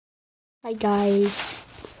Hi guys,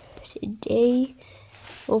 today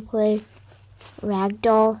we'll play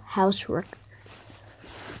Ragdoll Housework.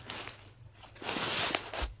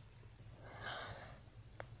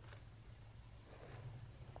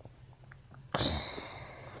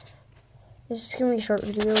 This is going to be a short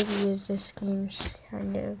video because this game's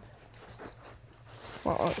kind of...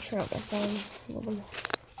 Well, I'll turn up my phone a little more.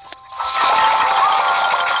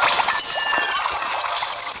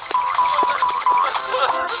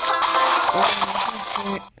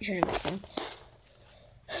 Turn it back on.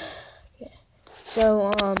 Okay.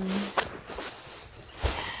 So,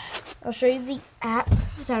 I'll show you the app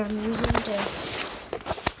that I'm using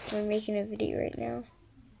I'm making a video right now.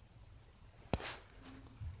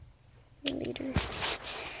 Later.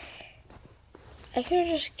 I could have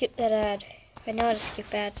just skipped that ad. I know how to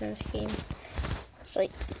skip ads in this game. It's like,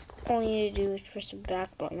 all you need to do is press the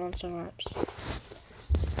back button on some apps.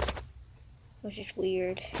 Which is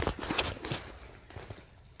weird.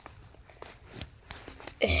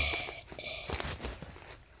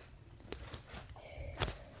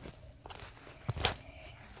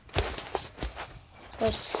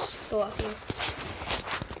 Let's go out here.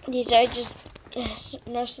 These are just,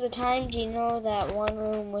 most of the time, do you know that one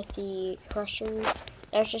room with the crusher that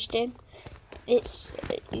I was just in? You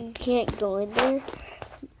can't go in there.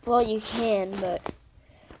 Well, you can, but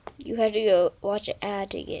you have to go watch an ad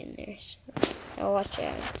to get in there. So I watch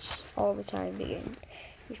ads all the time to get in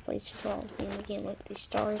these places. All again, like these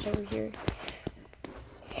stars over here.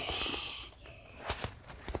 Okay.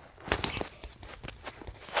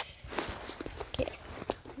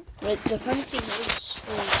 But the funny thing is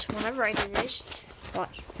whenever I do this,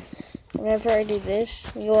 watch. Whenever I do this,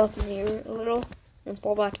 I go up in here a little and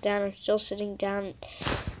fall back down. I'm still sitting down,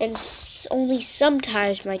 and only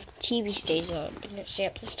sometimes my TV stays up. It didn't stay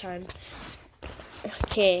up this time.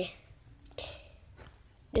 Okay.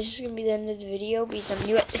 This is gonna be the end of the video because I'm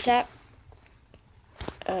new at this app.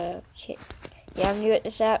 Okay. Yeah, I'm new at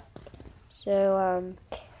this app. So,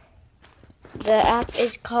 the app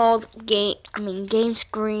is called Game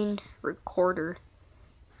Screen Recorder.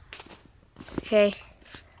 Okay.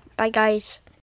 Bye, guys.